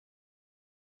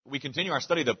We continue our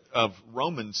study of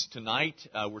Romans tonight.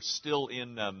 We're still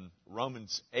in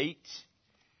Romans 8,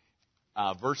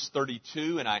 verse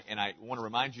 32, and I want to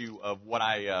remind you of what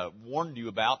I warned you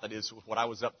about. That is what I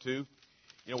was up to. You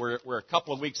know, we're a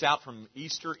couple of weeks out from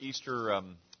Easter. Easter, I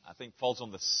think, falls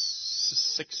on the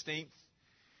 16th,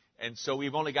 and so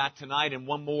we've only got tonight and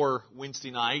one more Wednesday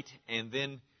night, and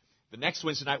then the next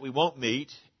Wednesday night we won't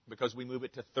meet, because we move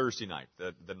it to Thursday night,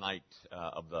 the night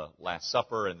of the Last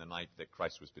Supper and the night that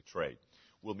Christ was betrayed.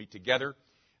 We'll meet together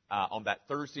on that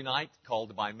Thursday night,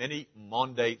 called by many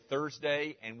Maundy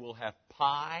Thursday, and we'll have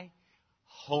pie,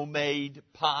 homemade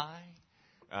pie,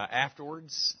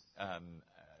 afterwards.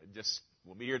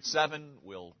 We'll meet here at 7.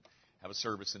 We'll have a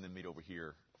service and then meet over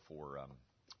here for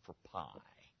pie.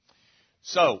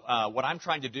 So what I'm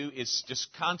trying to do is just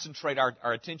concentrate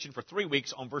our attention for 3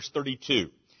 weeks on verse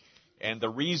 32. And the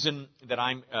reason that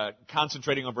I'm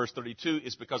concentrating on verse 32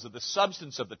 is because of the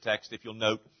substance of the text. If you'll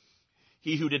note,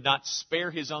 he who did not spare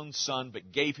his own son,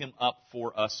 but gave him up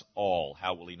for us all,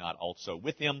 how will he not also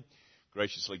with him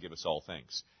graciously give us all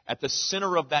things? At the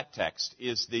center of that text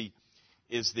is the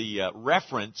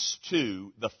reference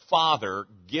to the Father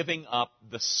giving up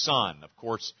the Son. Of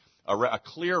course, a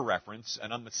clear reference,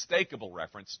 an unmistakable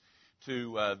reference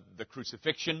to the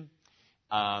crucifixion,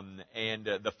 and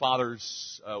the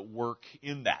Father's work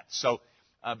in that. So,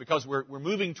 because we're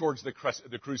moving towards the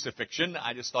crucifixion,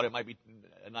 I just thought it might be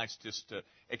nice just to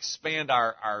expand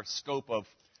our scope of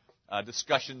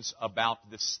discussions about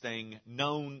this thing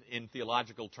known in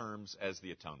theological terms as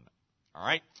the atonement. All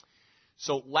right?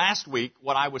 So last week,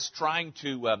 what I was trying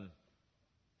to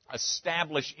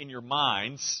establish in your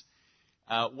minds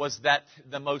was that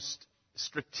the most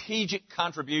strategic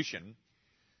contribution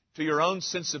to your own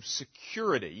sense of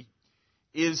security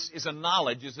is a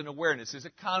knowledge, is an awareness, is a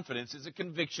confidence, is a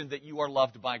conviction that you are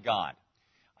loved by God.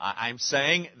 I'm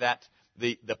saying that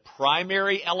the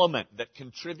primary element that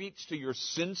contributes to your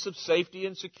sense of safety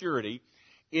and security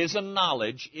is a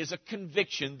knowledge, is a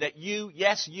conviction that you,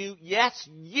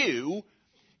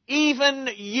 even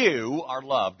you are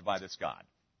loved by this God.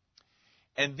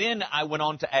 And then I went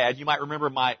on to add, you might remember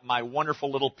my wonderful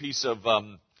little piece of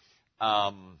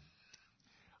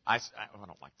I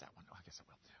don't like that one. I guess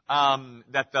I will.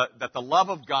 That the love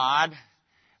of God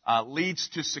leads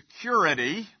to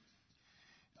security.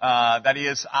 That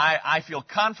is, I feel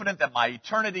confident that my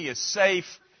eternity is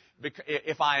safe.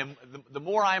 If the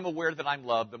more I am aware that I'm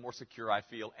loved, the more secure I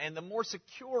feel, and the more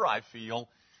secure I feel,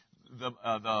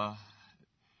 the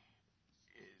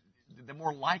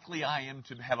more likely I am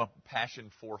to have a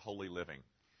passion for holy living.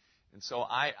 And so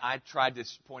I tried to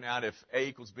point out, if A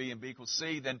equals B and B equals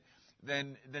C, then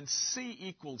C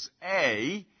equals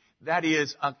A. That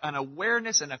is, an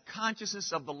awareness and a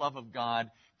consciousness of the love of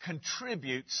God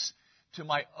contributes to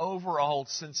my overall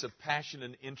sense of passion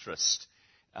and interest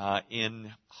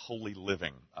in holy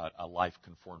living, a life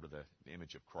conformed to the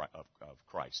image of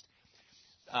Christ.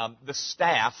 The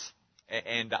staff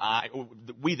and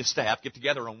we the staff get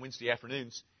together on Wednesday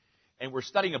afternoons, and we're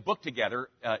studying a book together.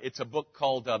 It's a book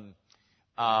called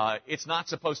It's Not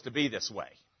Supposed to Be This Way.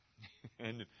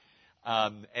 And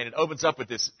it opens up with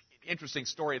this interesting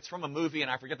story. It's from a movie,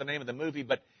 and I forget the name of the movie,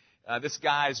 but this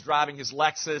guy is driving his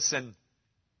Lexus,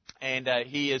 and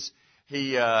he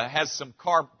has some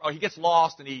car. He gets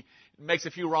lost, and he makes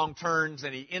a few wrong turns,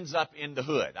 and he ends up in the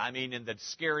hood. I mean, in the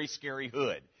scary, scary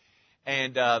hood.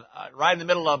 And right in the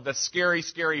middle of the scary,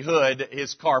 scary hood,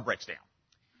 his car breaks down.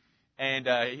 And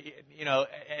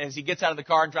as he gets out of the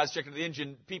car and tries to check into the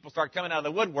engine, people start coming out of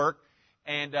the woodwork.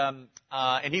 And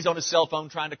he's on his cell phone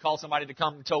trying to call somebody to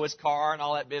come tow his car and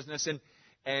all that business.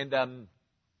 And the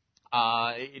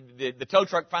tow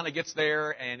truck finally gets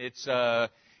there, and it's a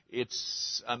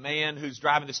man who's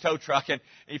driving this tow truck, and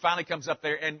he finally comes up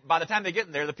there. And by the time they get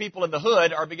in there, the people in the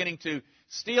hood are beginning to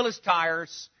steal his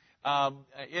tires,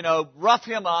 rough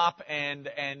him up, and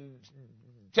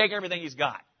take everything he's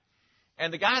got.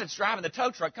 And the guy that's driving the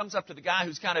tow truck comes up to the guy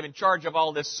who's kind of in charge of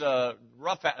all this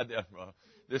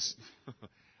this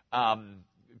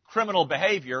criminal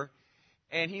behavior,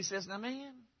 and he says, "Now,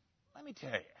 man, let me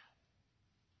tell you,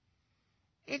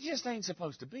 it just ain't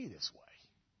supposed to be this way.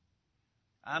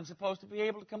 I'm supposed to be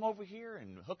able to come over here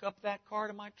and hook up that car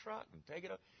to my truck and take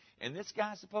it up, and this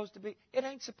guy's supposed to be, it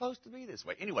ain't supposed to be this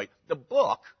way." Anyway, the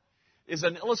book is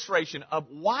an illustration of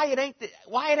why it ain't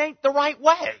the right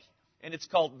way. And it's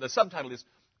called, the subtitle is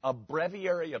A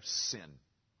Breviary of Sin.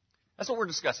 That's what we're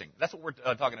discussing. That's what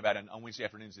we're talking about on Wednesday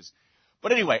afternoons.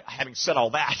 But anyway, having said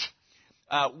all that,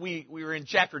 we were in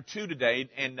chapter 2 today,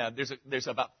 and there's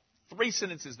about 3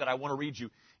 sentences that I want to read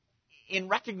you in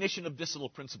recognition of this little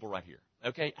principle right here.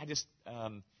 Okay,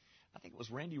 I think it was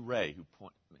Randy Ray who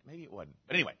pointed, maybe it wasn't.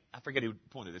 But anyway, I forget who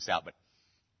pointed this out, but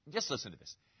just listen to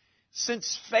this.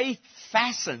 Since faith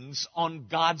fastens on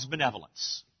God's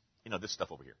benevolence, this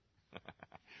stuff over here.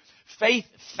 Faith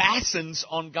fastens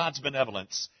on God's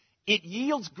benevolence. It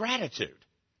yields gratitude,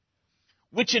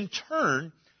 which in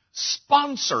turn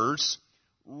sponsors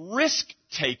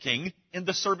risk-taking in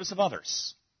the service of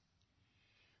others.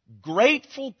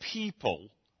 Grateful people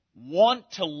want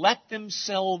to let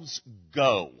themselves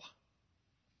go.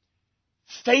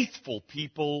 Faithful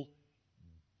people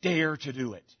dare to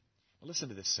do it. Now listen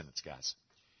to this sentence, guys.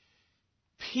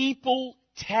 People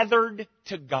tethered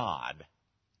to God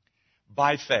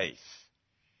by faith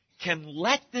can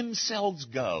let themselves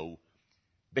go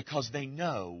because they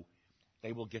know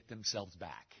they will get themselves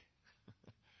back.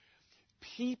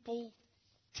 People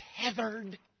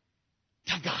tethered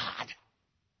to God.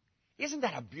 Isn't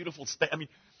that a beautiful statement?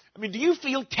 I mean, do you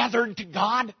feel tethered to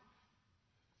God?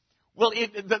 Well,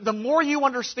 the more you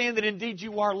understand that indeed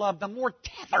you are loved, the more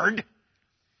tethered.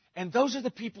 And those are the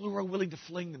people who are willing to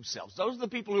fling themselves. Those are the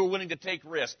people who are willing to take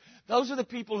risks. Those are the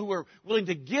people who are willing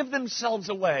to give themselves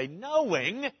away,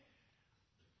 knowing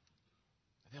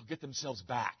they'll get themselves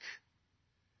back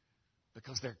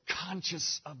because they're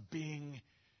conscious of being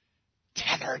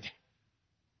tethered.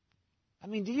 I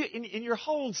mean, do you, in your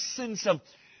whole sense of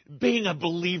being a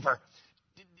believer,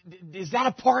 is that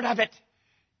a part of it?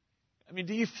 I mean,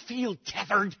 do you feel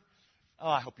tethered? Oh,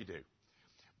 I hope you do.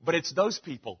 But it's those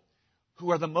people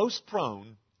who are the most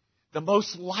prone, the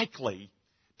most likely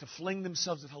to fling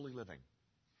themselves at holy living.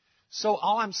 So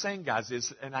all I'm saying, guys,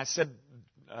 is, and I said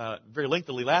very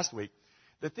lengthily last week,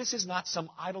 that this is not some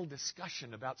idle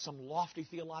discussion about some lofty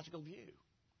theological view.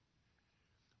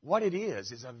 What it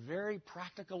is a very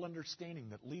practical understanding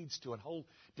that leads to a whole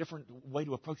different way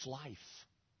to approach life.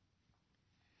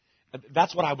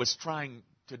 That's what I was trying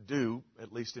to do,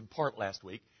 at least in part last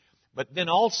week. But then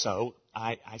also,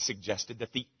 I suggested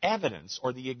that the evidence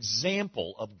or the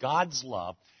example of God's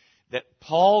love that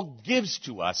Paul gives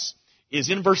to us is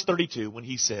in verse 32 when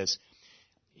he says,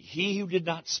 He who did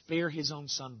not spare his own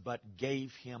son, but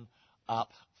gave him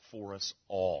up for us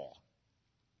all.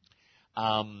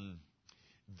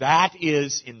 That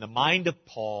is, in the mind of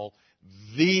Paul,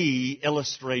 the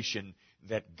illustration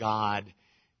that God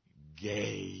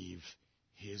gave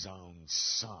His own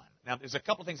Son. Now, there's a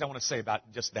couple of things I want to say about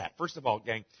just that. First of all,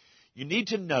 gang, you need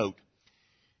to note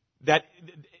that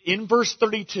in verse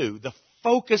 32, the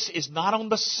focus is not on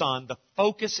the Son, the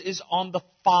focus is on the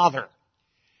Father.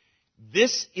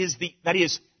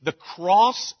 The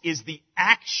cross is the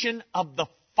action of the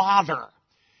Father.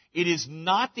 It is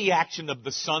not the action of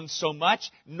the Son so much,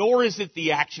 nor is it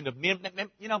the action of men.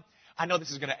 I know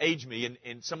this is going to age me,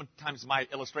 and sometimes my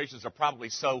illustrations are probably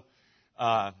so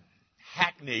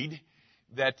hackneyed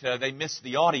that they miss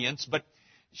the audience. But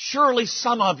surely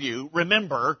some of you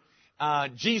remember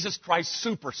Jesus Christ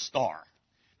Superstar.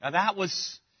 Now that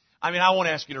was, I won't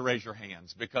ask you to raise your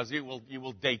hands because you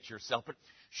will date yourself. But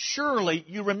surely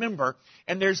you remember,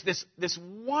 and there's this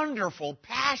wonderful,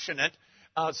 passionate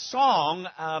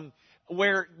song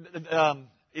where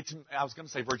it's, I was going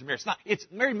to say Virgin Mary. It's not. It's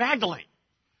Mary Magdalene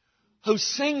who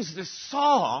sings this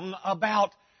song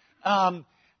about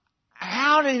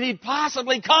how did he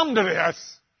possibly come to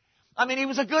this? He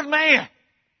was a good man.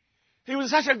 He was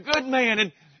such a good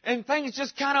man, and things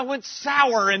just kind of went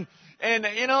sour, and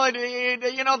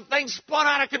things spun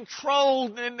out of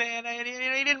control, and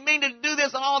he didn't mean to do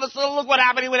this, and all of a sudden, look what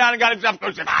happened. He went out and got himself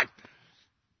crucified.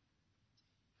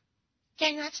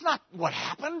 Gang, that's not what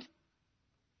happened.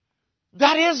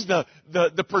 That is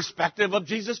the perspective of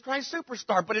Jesus Christ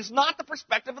Superstar, but it's not the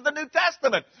perspective of the New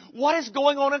Testament. What is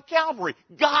going on at Calvary?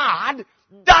 God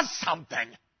does something.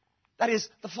 That is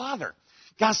the Father.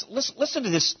 Guys, listen to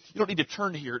this. You don't need to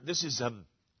turn here. This is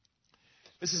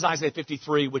Isaiah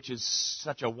 53, which is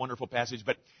such a wonderful passage.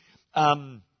 But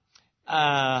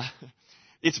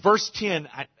it's verse 10.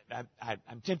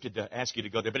 I'm tempted to ask you to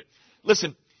go there. But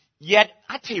listen, yet,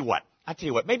 I tell you what,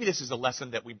 maybe this is a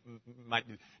lesson that we might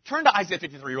do. Turn to Isaiah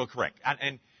 53 real quick.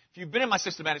 And if you've been in my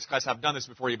systematics class, I've done this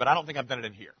before you, but I don't think I've done it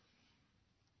in here.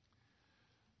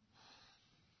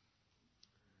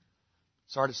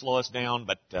 Sorry to slow us down,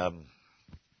 but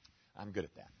I'm good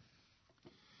at that.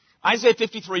 Isaiah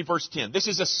 53, verse 10. This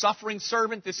is a suffering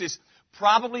servant. This is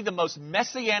probably the most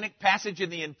messianic passage in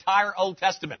the entire Old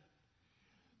Testament.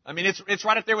 It's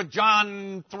right up there with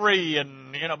John 3,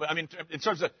 and in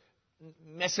terms of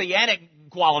messianic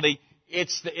quality,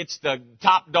 it's the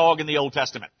top dog in the Old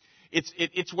Testament.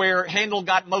 It's where Handel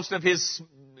got most of his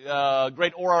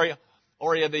great aria,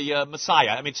 the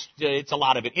Messiah. It's a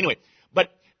lot of it. Anyway,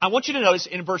 but I want you to notice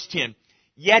in verse 10,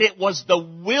 Yet it was the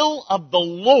will of the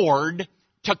Lord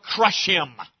to crush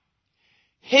him.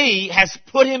 He has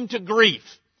put him to grief.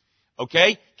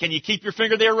 Okay? Can you keep your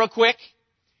finger there real quick?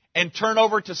 And turn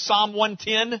over to Psalm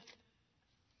 110.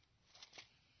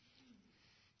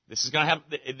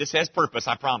 This has purpose,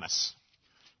 I promise.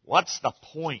 What's the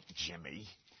point, Jimmy?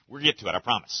 We'll get to it, I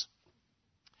promise.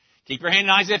 Keep your hand in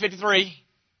Isaiah 53.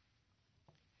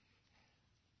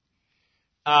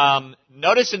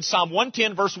 Notice in Psalm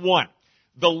 110, verse 1,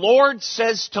 the Lord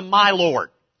says to my Lord.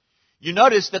 You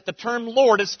notice that the term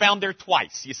Lord is found there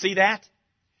twice. You see that?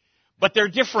 But they're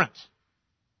different.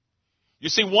 You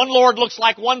see, one Lord looks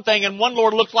like one thing and one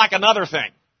Lord looks like another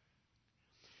thing.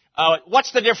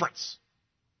 What's the difference?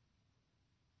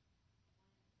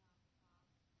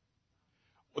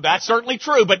 Well, that's certainly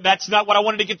true, but that's not what I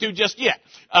wanted to get to just yet.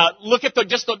 Look at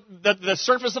the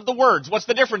surface of the words. What's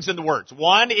the difference in the words?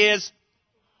 One is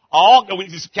all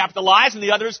capitalized and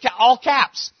the other is all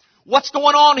caps. What's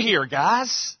going on here,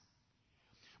 guys?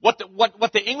 What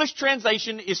the English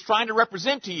translation is trying to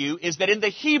represent to you is that in the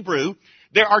Hebrew,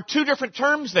 there are two different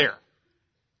terms there.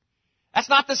 That's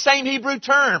not the same Hebrew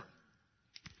term.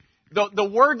 The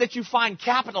word that you find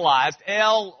capitalized,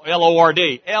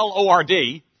 L-O-R-D,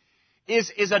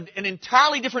 is an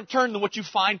entirely different term than what you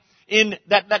find in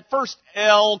that first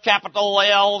L, capital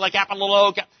L, the capital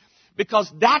O.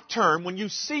 Because that term, when you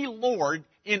see Lord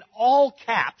in all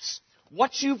caps,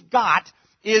 what you've got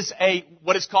is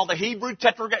what is called the Hebrew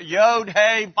tetragrammaton, Yod,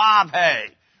 Hey, Vav, Hey,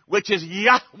 which is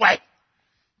Yahweh,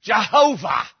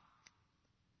 Jehovah.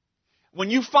 When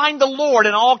you find the Lord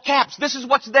in all caps, this is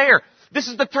what's there. This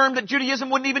is the term that Judaism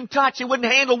wouldn't even touch. It wouldn't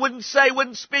handle, wouldn't say,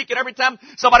 wouldn't speak. And every time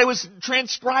somebody was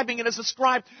transcribing it as a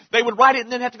scribe, they would write it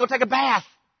and then have to go take a bath.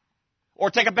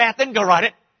 Or take a bath, then go write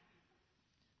it.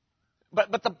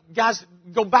 But the guys,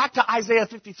 go back to Isaiah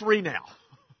 53 now.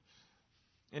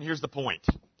 And here's the point.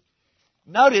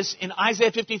 Notice in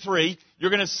Isaiah 53, you're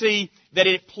going to see that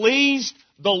it pleased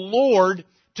the Lord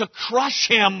to crush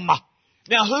him.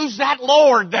 Now, who's that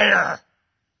Lord there?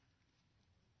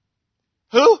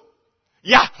 Who?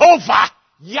 Jehovah,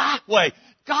 Yahweh,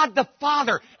 God the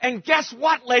Father. And guess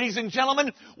what, ladies and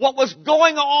gentlemen? What was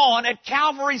going on at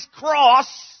Calvary's cross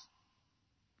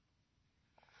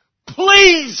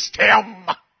pleased him.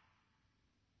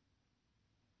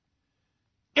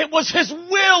 It was his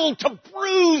will to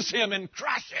bruise him and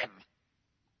crush him.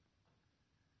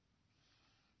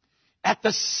 At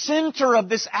the center of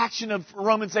this action of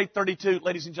Romans 8:32,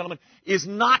 ladies and gentlemen, is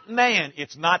not man.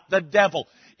 It's not the devil.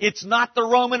 It's not the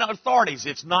Roman authorities.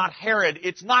 It's not Herod.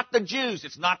 It's not the Jews.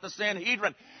 It's not the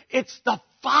Sanhedrin. It's the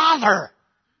Father.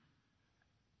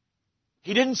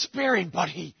 He didn't spare him, but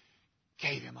he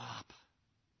gave him up.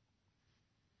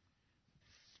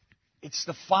 It's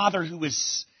the Father who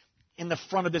is in the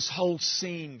front of this whole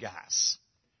scene, guys,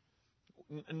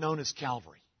 known as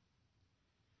Calvary.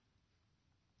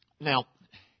 Now,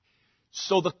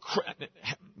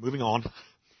 moving on.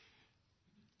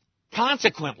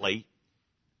 Consequently,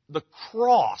 the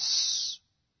cross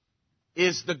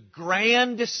is the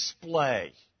grand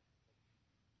display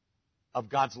of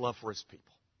God's love for His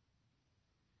people.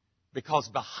 Because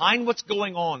behind what's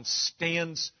going on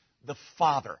stands the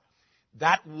Father.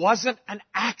 That wasn't an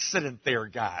accident there,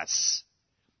 guys.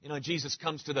 You know, Jesus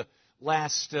comes to the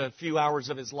last few hours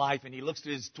of His life and He looks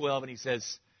at His 12 and He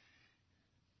says,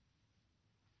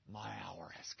 my hour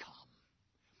has come.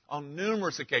 On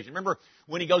numerous occasions. Remember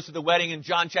when He goes to the wedding in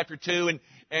John chapter 2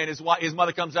 and his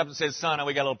mother comes up and says, son,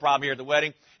 we got a little problem here at the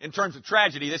wedding. In terms of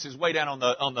tragedy, this is way down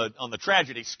on the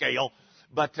tragedy scale.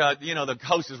 But, the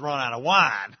host has run out of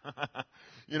wine.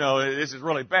 This is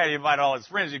really bad. He invited all his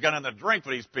friends. You've got nothing to drink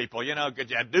for these people. Could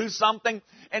you do something?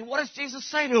 And what does Jesus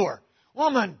say to her?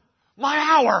 Woman, my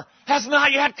hour has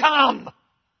not yet come.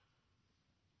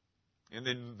 And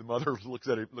then the mother looks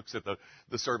at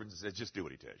the servants and says, just do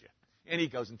what he tells you. And he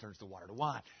goes and turns the water to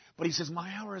wine. But he says,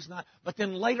 my hour is not. But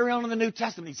then later on in the New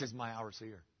Testament, he says, my hour is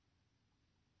here.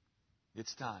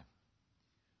 It's time.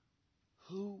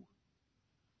 Who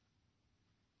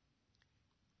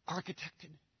architected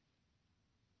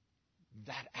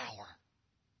that hour?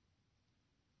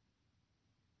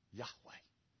 Yahweh.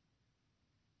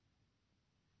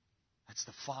 That's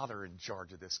the Father in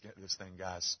charge of this thing,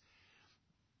 guys.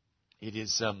 It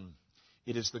is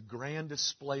the grand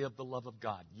display of the love of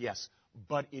God, yes,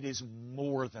 but it is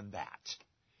more than that.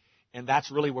 And that's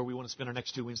really where we want to spend our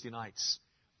next 2 Wednesday nights.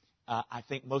 I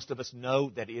think most of us know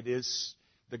that it is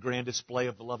the grand display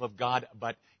of the love of God,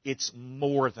 but it's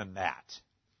more than that.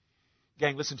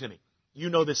 Gang, listen to me.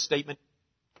 You know this statement.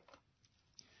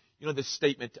 You know this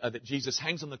statement that Jesus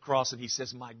hangs on the cross and He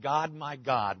says, my God,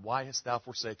 why hast thou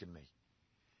forsaken me?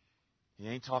 He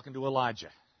ain't talking to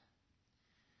Elijah.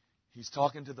 He's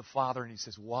talking to the Father, and he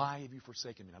says, why have you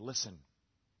forsaken me? Now listen.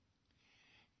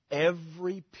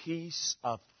 Every piece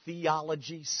of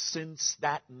theology since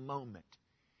that moment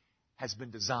has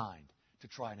been designed to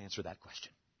try and answer that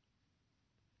question.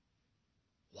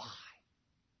 Why?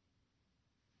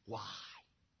 Why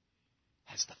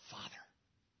has the Father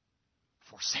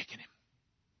forsaken him?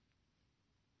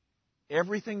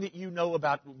 Everything that you know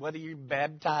about whether you're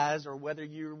baptized or whether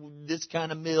you're this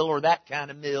kind of meal or that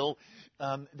kind of meal,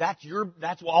 that's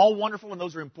all wonderful, and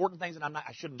those are important things, and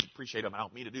I shouldn't appreciate them. I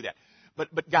don't mean to do that.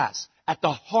 But guys, at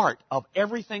the heart of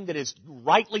everything that is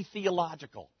rightly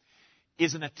theological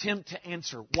is an attempt to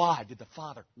answer why did the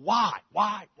Father did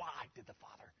the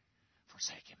Father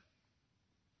forsake him?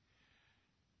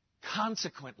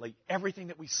 Consequently, everything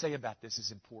that we say about this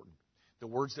is important. The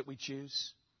words that we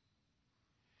choose.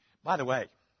 By the way,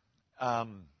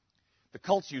 the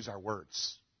cults use our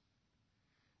words.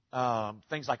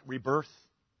 Things like rebirth.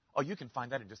 Oh, you can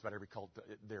find that in just about every cult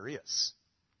there is.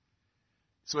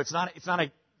 So it's not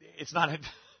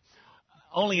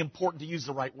only important to use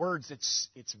the right words.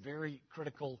 It's very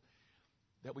critical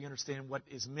that we understand what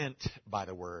is meant by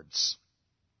the words.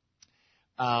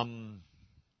 Now,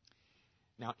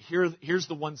 here's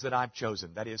the ones that I've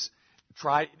chosen. That is,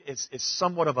 it's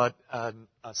somewhat of a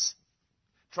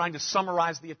trying to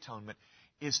summarize the atonement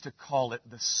is to call it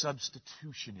the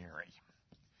substitutionary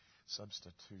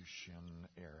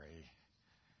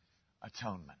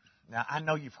atonement. Now, I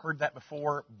know you've heard that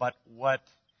before, but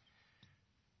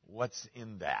what's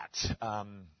in that?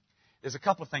 There's a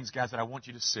couple of things, guys, that I want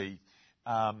you to see.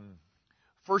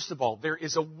 First of all, there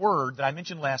is a word that I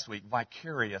mentioned last week,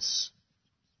 vicarious,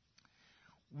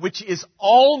 which is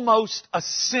almost a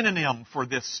synonym for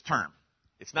this term.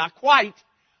 It's not quite,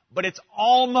 but it's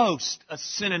almost a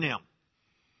synonym.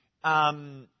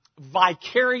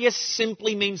 Vicarious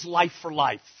simply means life for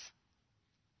life.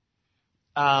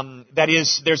 That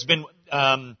is, there's been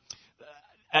a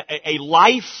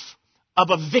life of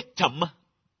a victim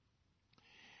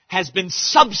has been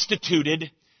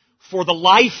substituted for the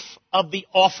life of the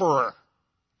offerer.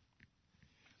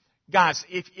 Guys,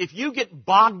 if you get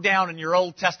bogged down in your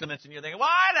Old Testaments and you're thinking,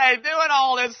 why are they doing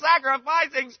all this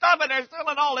sacrificing stuff and they're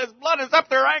stealing all this blood is up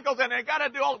their ankles and they got to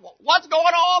do all, what's going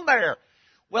on there?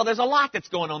 Well, there's a lot that's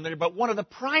going on there, but one of the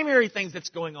primary things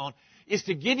that's going on is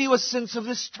to give you a sense of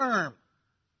this term.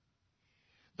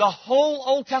 The whole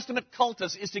Old Testament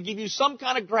cultus is to give you some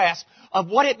kind of grasp of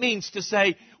what it means to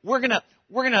say, we're gonna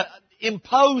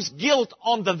impose guilt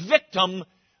on the victim,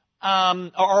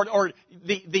 or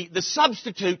the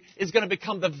substitute is going to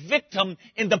become the victim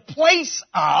in the place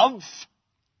of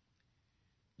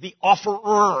the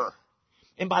offerer.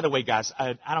 And by the way, guys,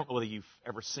 I don't know whether you've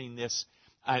ever seen this.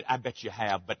 I bet you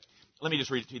have, but let me just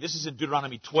read it to you. This is in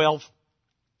Deuteronomy 12,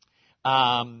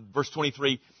 verse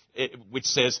 23, which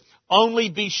says, only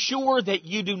be sure that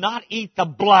you do not eat the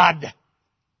blood,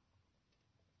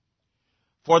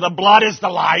 for the blood is the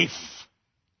life,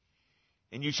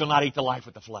 and you shall not eat the life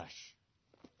with the flesh.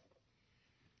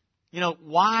 You know,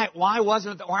 why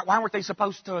weren't they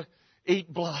supposed to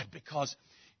eat blood? Because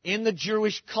in the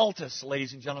Jewish cultus,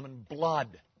 ladies and gentlemen, blood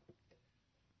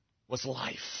was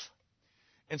life.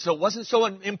 And so it wasn't so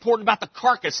important about the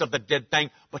carcass of the dead thing,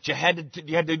 but you had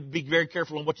to be very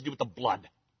careful on what you do with the blood.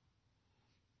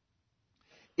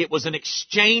 It was an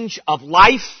exchange of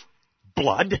life,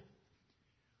 blood,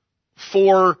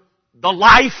 for the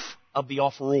life of the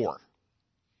offerer.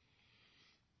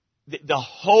 The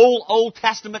whole Old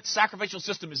Testament sacrificial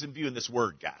system is in view in this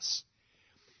word, guys.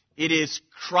 It is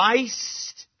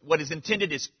Christ, what is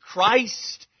intended is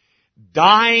Christ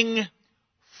dying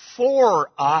for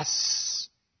us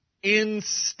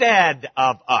instead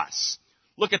of us.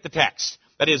 Look at the text.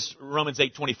 That is Romans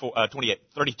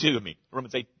 8:32.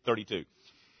 Romans 8:32.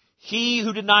 He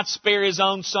who did not spare his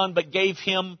own son, but gave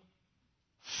him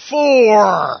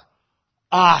for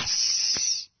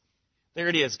us. There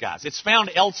it is, guys. It's found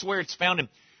elsewhere. It's found in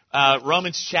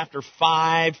Romans chapter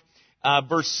 5,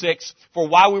 verse 6. For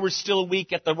while we were still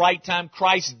weak at the right time,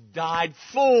 Christ died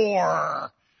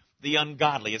for the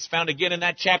ungodly. It's found again in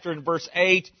that chapter in verse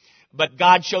 8. But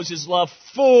God shows His love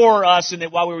for us, and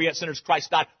that while we were yet sinners, Christ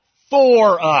died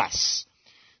for us.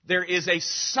 There is a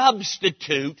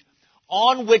substitute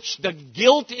on which the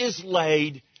guilt is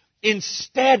laid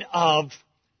instead of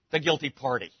the guilty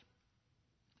party.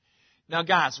 Now,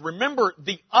 guys, remember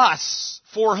the us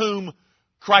for whom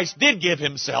Christ did give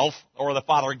Himself, or the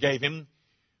Father gave Him.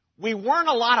 We weren't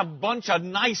a bunch of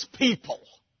nice people.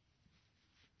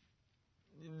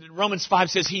 Romans 5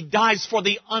 says He dies for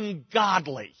the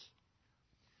ungodly.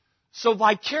 So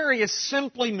vicarious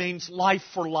simply means life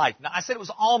for life. Now, I said it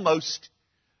was almost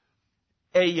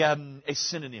a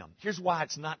synonym. Here's why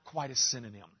it's not quite a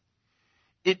synonym.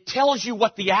 It tells you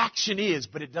what the action is,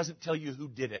 but it doesn't tell you who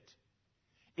did it.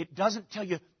 It doesn't tell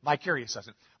you, vicarious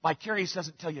doesn't. Vicarious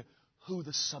doesn't tell you who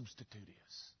the substitute is.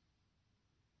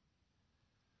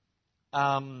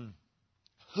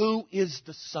 Who is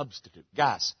the substitute?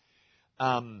 Guys,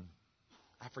 I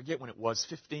forget when it was,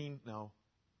 15? No,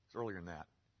 it's earlier than that.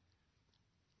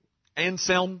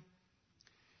 Anselm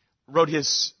wrote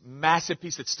his massive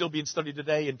piece that's still being studied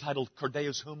today entitled Cur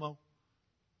Deus Homo.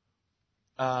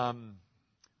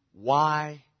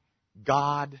 Why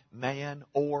God, man,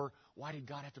 or why did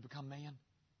God have to become man?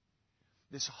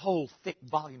 This whole thick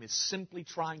volume is simply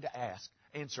trying to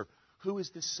answer, who is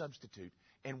this substitute,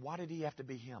 and why did he have to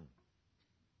be him?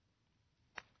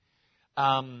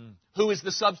 Who is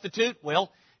the substitute?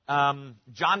 Well, John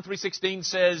 3:16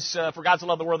 says, "For God so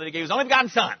loved the world that He gave His only begotten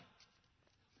Son."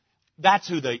 That's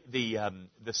who the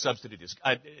substitute is.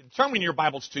 Turn in your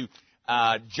Bibles to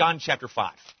John chapter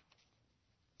 5.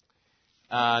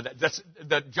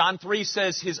 John 3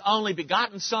 says His only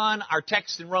begotten Son. Our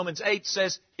text in Romans 8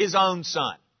 says His own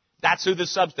Son. That's who the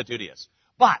substitute is.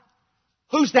 But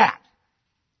who's that?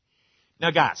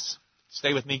 Now, guys,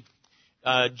 stay with me.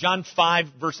 John 5,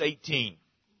 verse 18.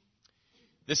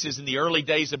 This is in the early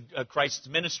days of Christ's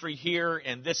ministry here,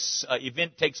 and this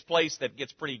event takes place that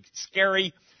gets pretty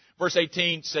scary. Verse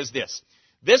 18 says this.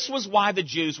 This was why the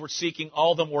Jews were seeking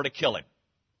all the more to kill Him.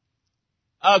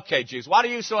 Okay, Jews, what are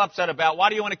you so upset about? Why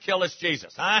do you want to kill this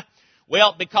Jesus, huh?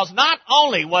 Well, because not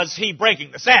only was He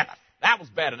breaking the Sabbath. That was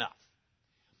bad enough.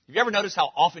 Have you ever noticed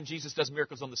how often Jesus does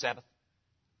miracles on the Sabbath?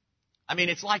 I mean,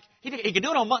 it's like he could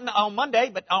do it on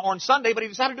Monday, or on Sunday, but he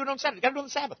decided to do it on Saturday. He got to do it on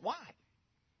the Sabbath. Why?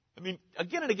 I mean,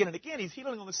 again and again and again, He's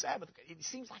healing on the Sabbath. It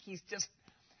seems like He's just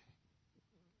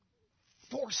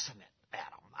forcing it at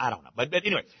them. I don't know. But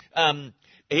anyway,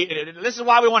 this is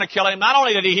why we want to kill Him. Not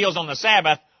only did He heal on the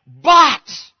Sabbath, but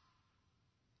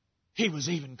He was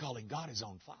even calling God His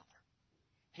own Father.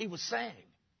 He was saying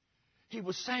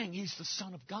He's the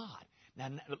Son of God.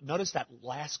 Now, notice that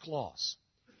last clause.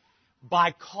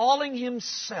 By calling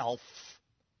Himself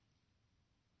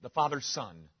the Father's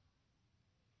Son,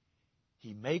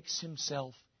 He makes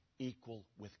Himself equal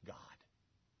with God.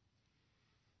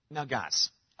 Now, guys,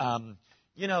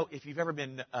 if you've ever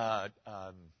been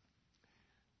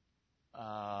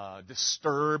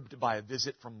disturbed by a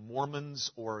visit from Mormons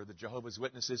or the Jehovah's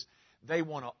Witnesses, they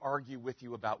want to argue with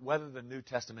you about whether the New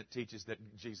Testament teaches that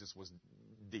Jesus was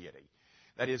deity.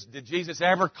 That is, did Jesus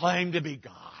ever claim to be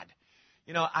God?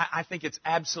 I think it's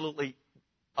absolutely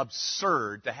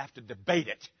absurd to have to debate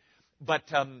it. But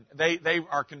they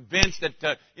are convinced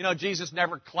that, Jesus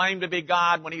never claimed to be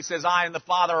God. When He says, I and the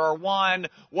Father are one,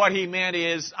 what He meant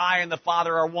is, I and the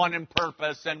Father are one in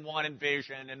purpose and one in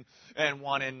vision and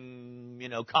one in,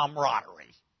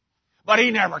 camaraderie. But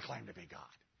He never claimed to be God.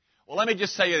 Well, let me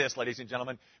just tell you this, ladies and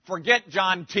gentlemen. Forget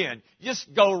John 10.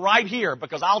 Just go right here,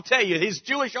 because I'll tell you, His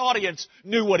Jewish audience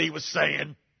knew what He was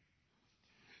saying.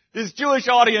 His Jewish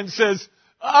audience says,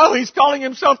 He's calling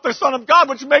Himself the Son of God,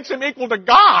 which makes Him equal to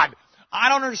God. I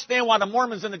don't understand why the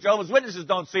Mormons and the Jehovah's Witnesses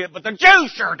don't see it, but the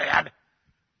Jews sure did.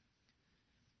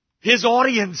 His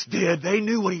audience did. They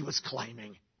knew what He was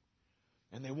claiming.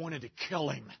 And they wanted to kill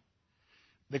Him.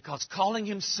 Because calling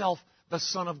Himself the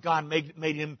Son of God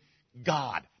made Him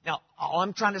God. Now, all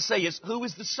I'm trying to say is, who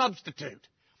is the substitute?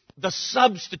 The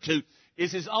substitute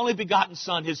is His only begotten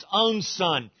Son, His own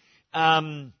Son.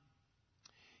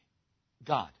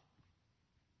 God.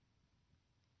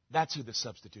 That's who the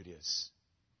substitute is.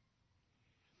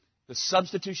 The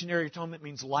substitutionary atonement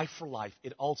means life for life.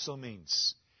 It also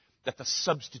means that the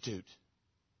substitute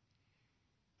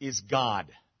is God.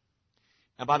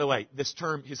 And by the way, this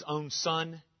term, His own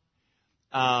Son,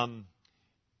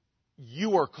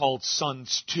 you are called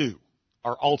sons too,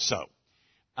 or also.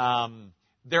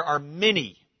 There are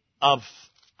many of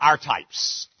our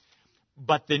types.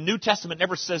 But the New Testament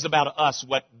never says about us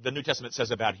what the New Testament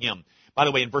says about Him. By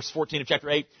the way, in verse 14 of chapter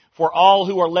 8, for all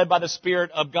who are led by the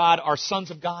Spirit of God are sons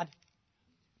of God.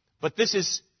 But this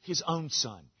is His own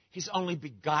Son, His only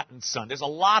begotten Son. There's a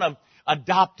lot of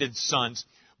adopted sons,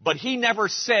 but He never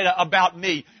said about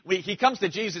me. He comes to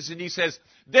Jesus and He says,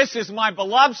 this is my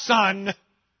beloved Son,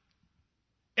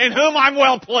 in whom I'm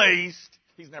well pleased.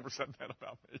 He's never said that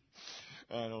about me.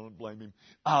 I don't blame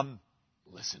Him.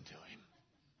 Listen to Him.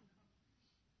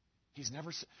 He's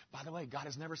never, by the way, God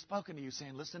has never spoken to you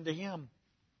saying, listen to Him.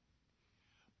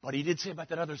 But He did say about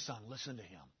that other son, listen to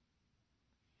Him.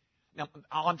 Now,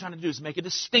 all I'm trying to do is make a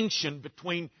distinction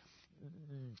between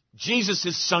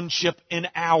Jesus' sonship and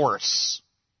ours.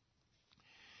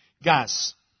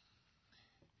 Guys,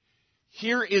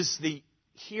 here is the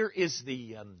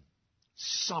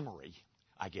summary,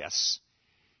 I guess.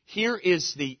 Here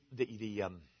is the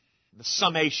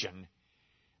summation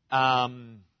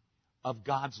of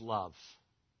God's love.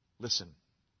 Listen.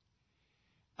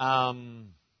 The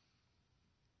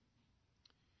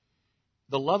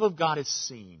love of God is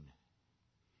seen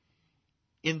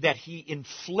in that He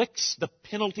inflicts the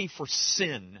penalty for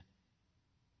sin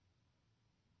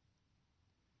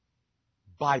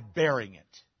by bearing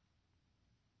it.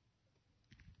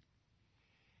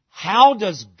 How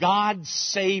does God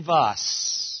save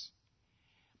us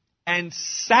and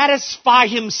satisfy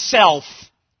Himself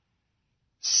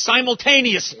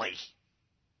simultaneously?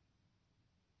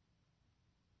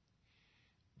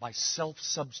 By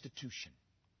self-substitution.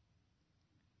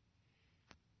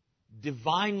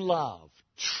 Divine love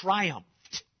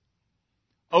triumphed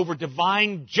over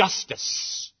divine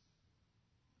justice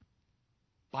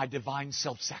by divine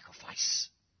self-sacrifice.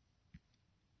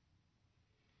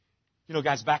 You know,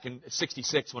 guys, back in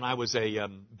 '66 when I was a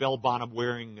bell-bottom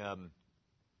wearing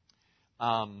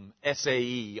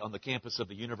SAE on the campus of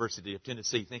the University of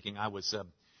Tennessee, thinking I was a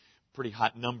pretty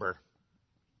hot number.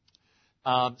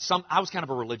 I was kind of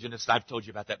a religionist. I've told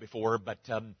you about that before, but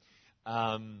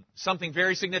something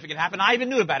very significant happened. I even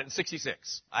knew about it in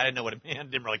 '66. I didn't know what it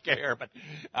meant. Didn't really care, but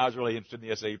I was really interested in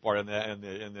the SAE part on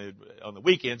the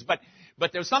weekends. But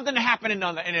there was something that happened,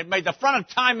 and it made the front of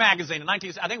Time magazine in I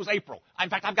think it was April. In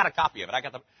fact, I've got a copy of it.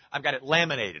 I've got it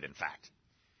laminated. In fact,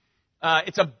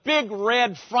 it's a big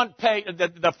red front page,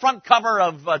 the front cover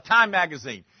of Time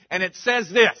magazine, and it says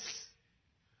this: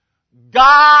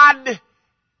 God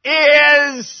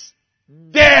is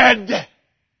dead.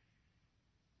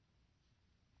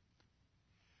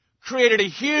 Created a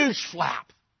huge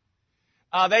flap.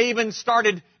 They even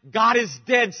started God is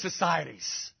Dead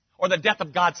societies, or the Death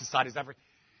of God societies.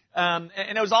 And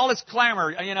it was all this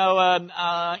clamor. You know,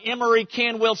 Emory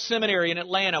Canwell Seminary in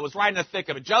Atlanta was right in the thick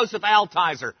of it. Joseph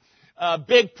Altizer,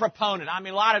 big proponent. I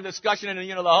mean, a lot of discussion, and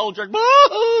the whole church.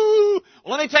 Boo-hoo!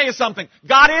 Well, let me tell you something.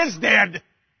 God is dead.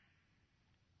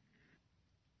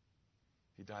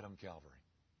 He died on Calvary.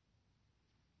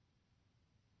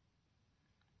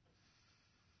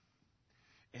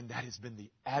 And that has been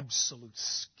the absolute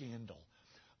scandal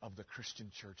of the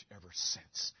Christian church ever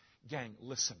since. Gang,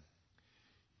 listen.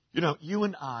 You know, you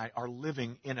and I are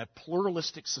living in a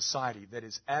pluralistic society that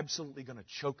is absolutely going to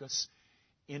choke us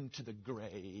into the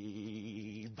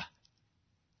grave.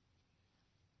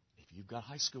 If you've got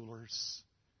high schoolers,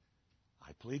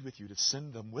 I plead with you to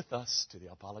send them with us to the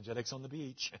apologetics on the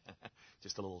beach.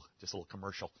 just a little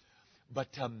commercial. But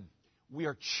we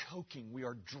are choking, we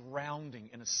are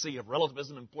drowning in a sea of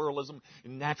relativism and pluralism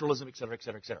and naturalism, et cetera, et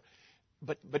cetera, et cetera.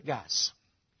 But guys,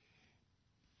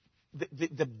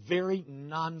 the very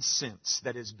nonsense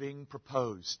that is being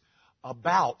proposed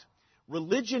about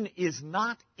religion is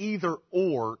not either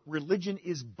or, religion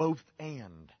is both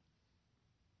and.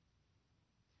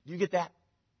 Do you get that?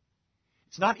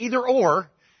 It's not either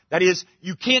or. That is,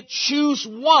 you can't choose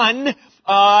one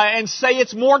and say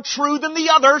it's more true than the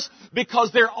others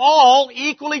because they're all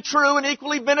equally true and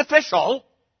equally beneficial.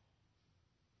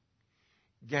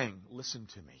 Gang, listen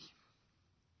to me.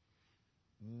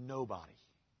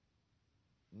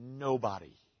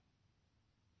 Nobody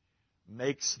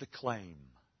makes the claim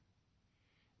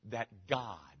that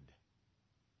God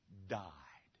died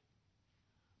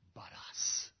but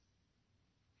us.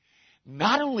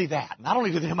 Not only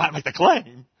do they not make the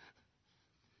claim,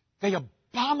 they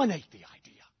abominate the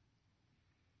idea.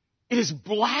 It is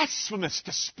blasphemous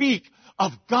to speak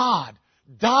of God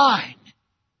dying.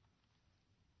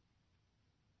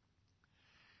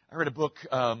 I read a book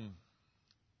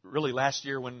really last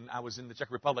year when I was in the Czech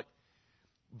Republic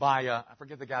by, I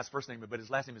forget the guy's first name, but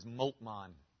his last name is Moltmann.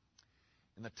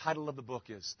 And the title of the book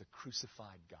is The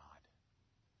Crucified God.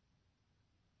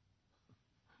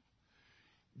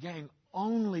 Gang,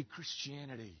 only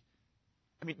Christianity.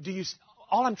 I mean,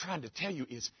 all I'm trying to tell you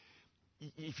is,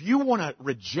 if you want to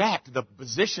reject the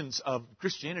positions of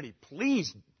Christianity,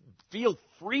 please feel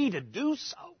free to do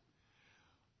so.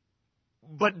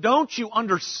 But don't you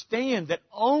understand that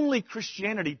only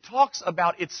Christianity talks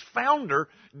about its founder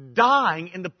dying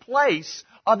in the place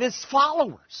of his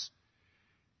followers?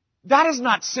 That is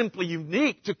not simply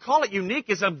unique. To call it unique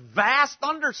is a vast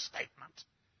understatement.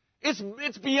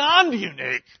 It's beyond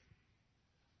unique.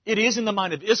 It is in the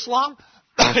mind of Islam.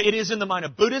 It is in the mind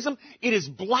of Buddhism. It is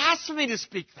blasphemy to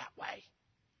speak that way.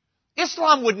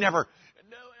 Islam would never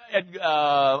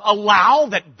allow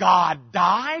that God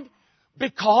died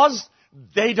because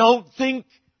they don't think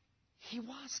He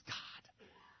was God.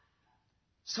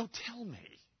 So tell me,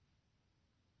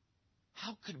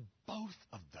 How could both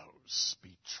of those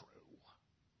be true?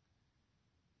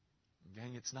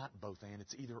 Gang, it's not both and,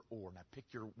 it's either or. Now pick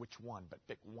which one, but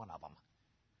pick one of them.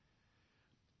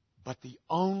 But the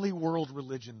only world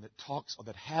religion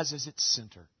that has as its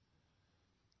center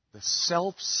the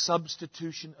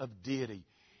self-substitution of deity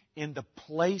in the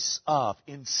place of,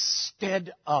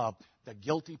 instead of, the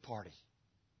guilty party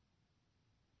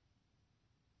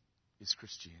is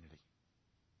Christianity.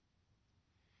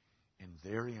 And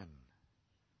therein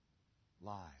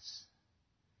lies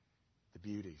the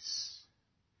beauties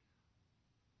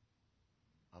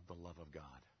of the love of God.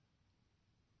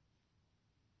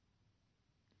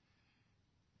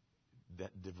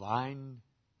 That divine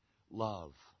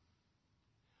love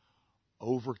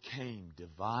overcame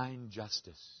divine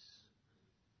justice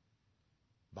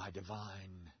by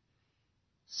divine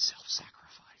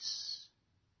self-sacrifice.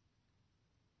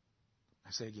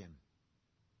 I say again,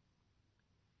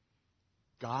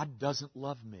 God doesn't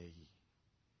love me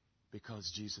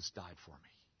because Jesus died for me.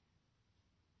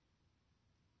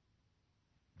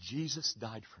 Jesus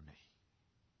died for me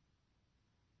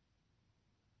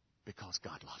because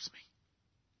God loves me.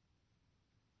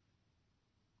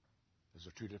 Those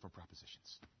are two different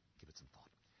propositions. Give it some thought.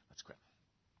 Let's quit.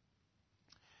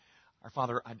 Our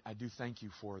Father, I do thank you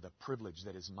for the privilege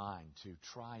that is mine to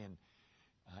try and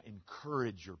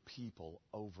encourage your people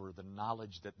over the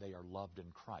knowledge that they are loved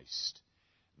in Christ.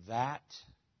 That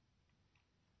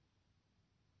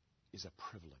is a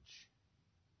privilege.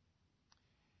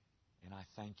 And I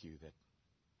thank you that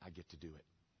I get to do it.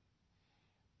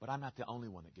 But I'm not the only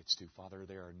one that gets to, Father.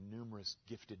 There are numerous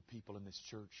gifted people in this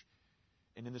church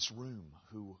and in this room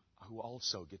who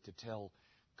also get to tell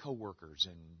coworkers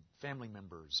and family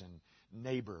members and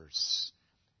neighbors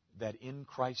that in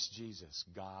Christ Jesus,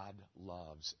 God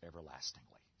loves everlastingly,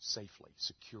 safely,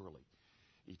 securely,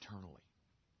 eternally.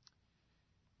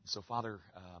 So, Father,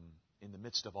 in the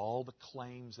midst of all the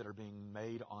claims that are being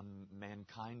made on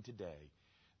mankind today,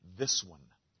 this one,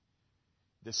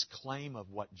 this claim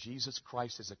of what Jesus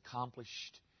Christ has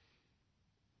accomplished,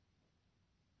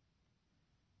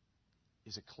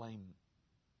 is a claim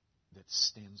that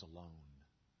stands alone.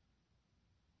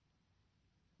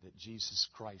 That Jesus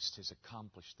Christ has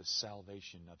accomplished the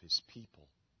salvation of His people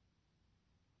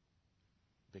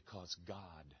because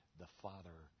God, the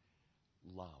Father,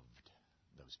 loved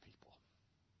those people.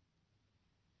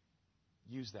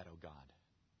 Use that, O God,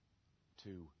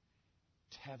 to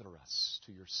tether us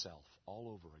to yourself all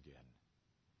over again.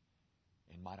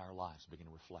 And might our lives begin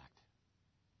to reflect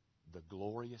the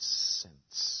glorious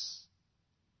sense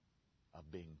of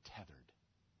being tethered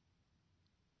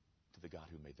to the God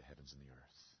who made the heavens and the earth.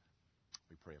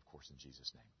 We pray, of course, in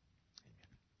Jesus' name.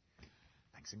 Amen.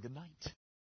 Thanks and good night.